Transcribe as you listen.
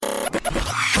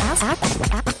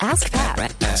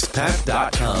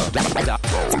AskPat.com.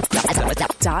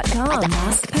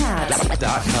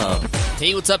 AskPat.com.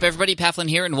 Hey, what's up, everybody? Pat Flynn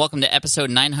here, and welcome to episode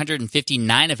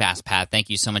 959 of Ask Pat. Thank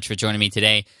you so much for joining me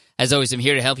today. As always, I'm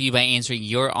here to help you by answering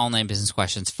your online business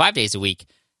questions 5 days a week.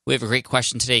 We have a great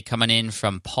question today coming in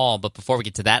from Paul, but before we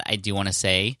get to that, I do want to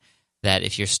say that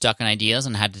if you're stuck on ideas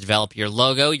on how to develop your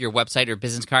logo, your website, or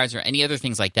business cards, or any other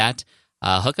things like that,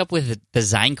 hook up with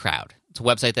Design Crowd. It's a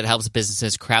website that helps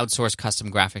businesses crowdsource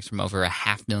custom graphics from over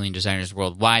 500,000 designers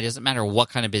worldwide. It doesn't matter what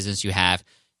kind of business you have, you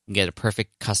can get a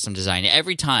perfect custom design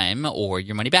every time or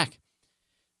your money back.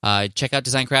 Check out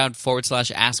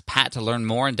designcrowd.com/AskPat to learn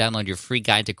more and download your free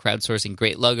guide to crowdsourcing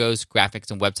great logos, graphics,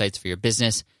 and websites for your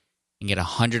business. And get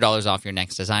 $100 off your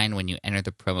next design when you enter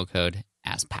the promo code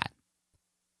AskPat.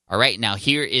 All right, now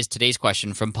here is today's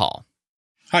question from Paul.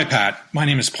 Hi, Pat. My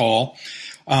name is Paul.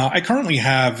 I currently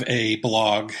have a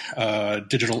blog,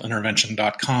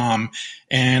 digitalintervention.com,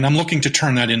 and I'm looking to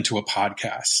turn that into a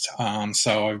podcast.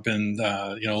 So I've been,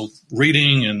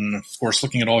 reading and, of course,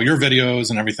 looking at all your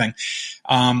videos and everything.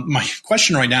 My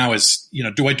question right now is,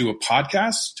 do I do a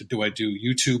podcast? Do I do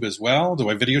YouTube as well? Do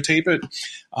I videotape it?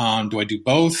 Do I do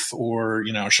both? Or,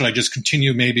 should I just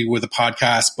continue maybe with a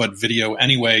podcast, but video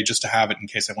anyway, just to have it in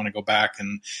case I want to go back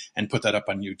and put that up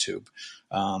on YouTube?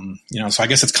 So I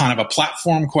guess it's kind of a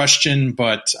platform question,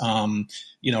 but,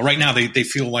 right now they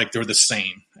feel like they're the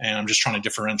same, and I'm just trying to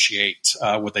differentiate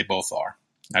what they both are.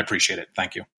 I appreciate it.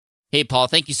 Thank you. Hey, Paul,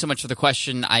 thank you so much for the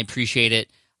question. I appreciate it.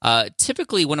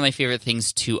 Typically, one of my favorite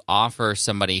things to offer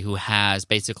somebody who has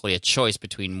basically a choice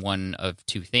between one of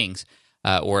two things,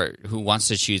 or who wants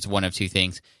to choose one of two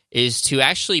things, is to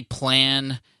actually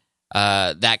plan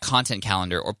that content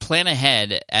calendar or plan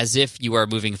ahead as if you are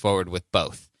moving forward with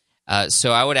both.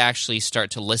 So I would actually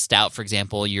start to list out, for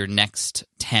example, your next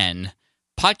 10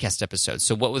 podcast episodes.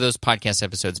 So what would those podcast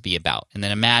episodes be about? And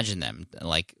then imagine them.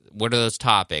 Like, what are those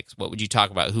topics? What would you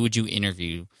talk about? Who would you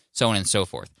interview? So on and so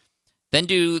forth. Then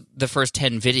do the first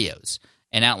 10 videos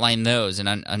and outline those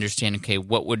and understand, okay,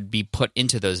 what would be put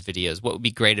into those videos? What would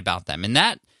be great about them? And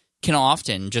that can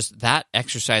often, just that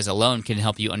exercise alone can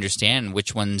help you understand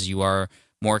which ones you are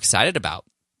more excited about,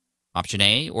 option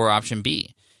A or option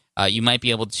B. You might be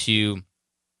able to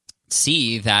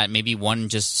see that maybe one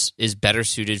just is better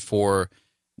suited for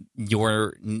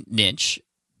your niche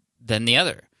than the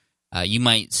other. You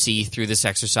might see through this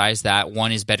exercise that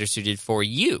one is better suited for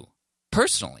you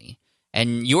personally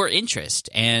and your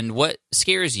interest and what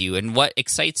scares you and what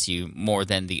excites you more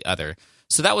than the other.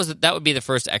 So that would be the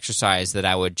first exercise that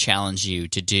I would challenge you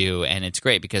to do, and it's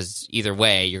great because either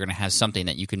way you're going to have something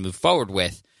that you can move forward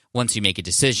with once you make a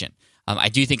decision. I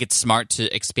do think it's smart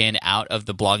to expand out of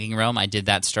the blogging realm. I did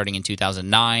that starting in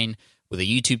 2009 with a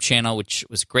YouTube channel, which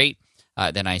was great.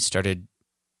 Then I started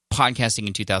podcasting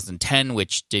in 2010,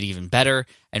 which did even better.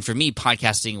 And for me,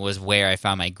 podcasting was where I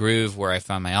found my groove, where I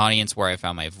found my audience, where I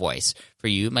found my voice. For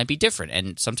you, it might be different.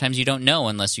 And sometimes you don't know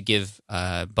unless you give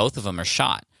both of them a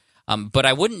shot. But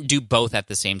I wouldn't do both at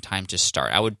the same time to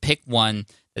start. I would pick one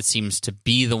that seems to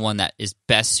be the one that is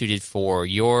best suited for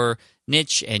your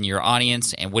niche and your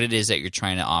audience and what it is that you're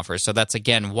trying to offer. So that's,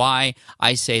 again, why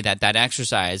I say that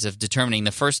exercise of determining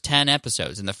the first 10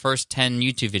 episodes and the first 10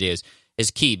 YouTube videos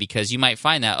is key, because you might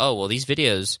find that, these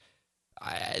videos,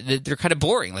 they're kind of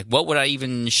boring. Like, what would I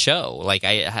even show? Like,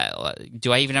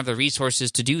 do I even have the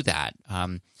resources to do that?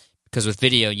 Because with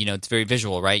video, it's very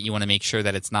visual, right? You want to make sure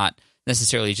that it's not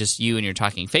necessarily just you and your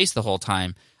talking face the whole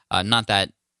time. Not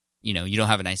that, you don't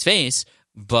have a nice face,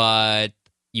 but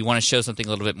you want to show something a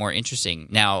little bit more interesting.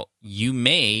 Now, you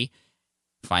may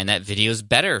find that video is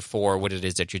better for what it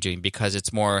is that you're doing because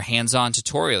it's more hands-on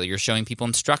tutorial. You're showing people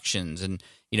instructions, and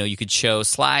you could show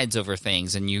slides over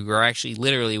things, and you are actually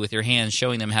literally with your hands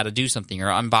showing them how to do something or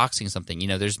unboxing something.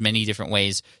 There's many different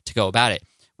ways to go about it,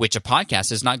 which a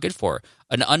podcast is not good for.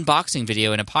 An unboxing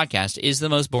video in a podcast is the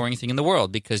most boring thing in the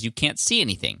world because you can't see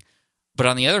anything. But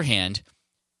on the other hand,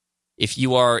 if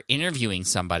you are interviewing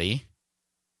somebody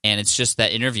and it's just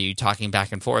that interview talking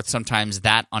back and forth, sometimes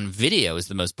that on video is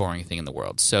the most boring thing in the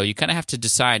world. So you kind of have to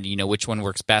decide, which one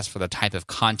works best for the type of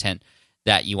content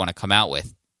that you want to come out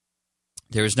with.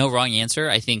 There is no wrong answer.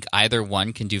 I think either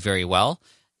one can do very well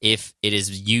if it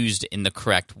is used in the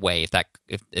correct way,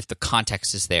 if the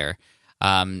context is there.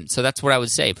 So that's what I would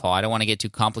say, Paul. I don't want to get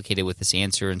too complicated with this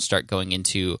answer and start going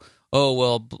into,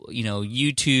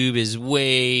 YouTube is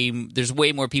there's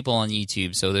way more people on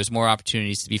YouTube, so there's more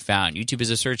opportunities to be found. YouTube is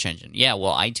a search engine. Yeah,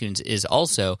 well, iTunes is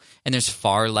also, and there's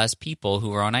far less people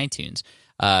who are on iTunes,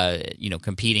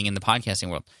 competing in the podcasting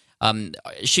world.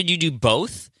 Should you do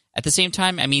both at the same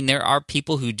time? I mean, there are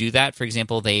people who do that. For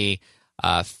example, they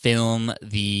film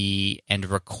and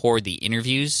record the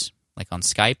interviews, like on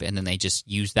Skype, and then they just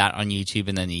use that on YouTube,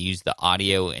 and then they use the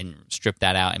audio and strip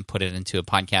that out and put it into a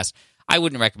podcast. I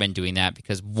wouldn't recommend doing that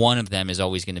because one of them is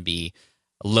always going to be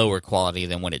lower quality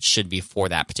than what it should be for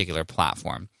that particular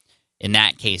platform. In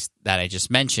that case that I just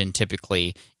mentioned,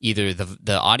 typically either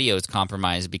the audio is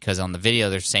compromised because on the video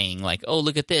they're saying like, oh,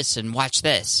 look at this and watch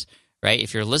this, right?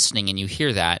 If you're listening and you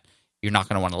hear that, you're not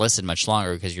going to want to listen much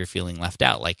longer because you're feeling left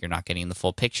out, like you're not getting the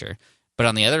full picture. But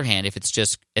on the other hand, if it's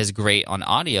just as great on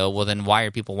audio, well, then why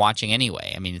are people watching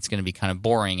anyway? I mean, it's going to be kind of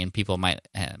boring and people might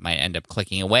end up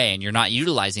clicking away, and you're not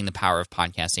utilizing the power of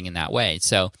podcasting in that way.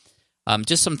 So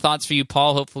just some thoughts for you,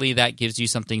 Paul. Hopefully that gives you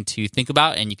something to think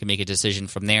about, and you can make a decision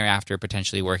from there after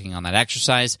potentially working on that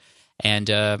exercise. And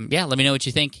let me know what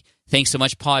you think. Thanks so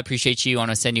much, Paul. I appreciate you. I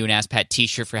want to send you an Ask Pat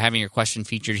t-shirt for having your question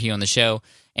featured here on the show.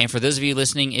 And for those of you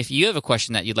listening, if you have a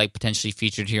question that you'd like potentially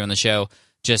featured here on the show,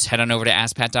 just head on over to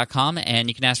AskPat.com, and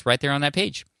you can ask right there on that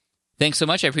page. Thanks so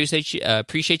much. I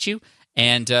appreciate you.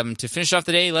 And to finish off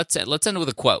the day, let's end with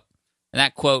a quote. And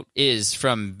that quote is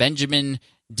from Benjamin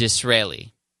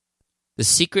Disraeli. The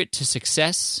secret to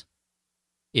success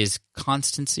is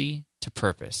constancy to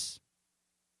purpose.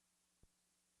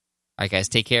 All right, guys,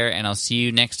 take care, and I'll see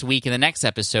you next week in the next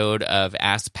episode of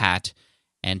Ask Pat.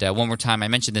 And one more time, I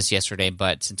mentioned this yesterday,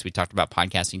 but since we talked about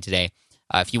podcasting today,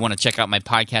 if you want to check out my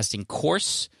podcasting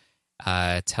course,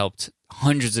 it's helped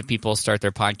hundreds of people start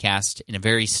their podcast in a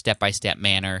very step-by-step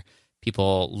manner.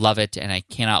 People love it, and I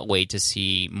cannot wait to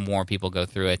see more people go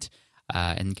through it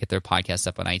and get their podcast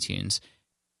up on iTunes.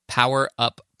 Power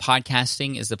Up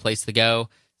Podcasting is the place to go.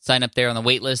 Sign up there on the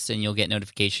wait list, and you'll get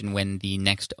notification when the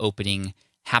next opening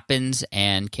happens,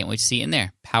 and can't wait to see you in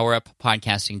there.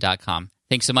 PowerUpPodcasting.com.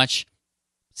 Thanks so much.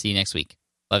 See you next week.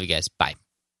 Love you guys. Bye.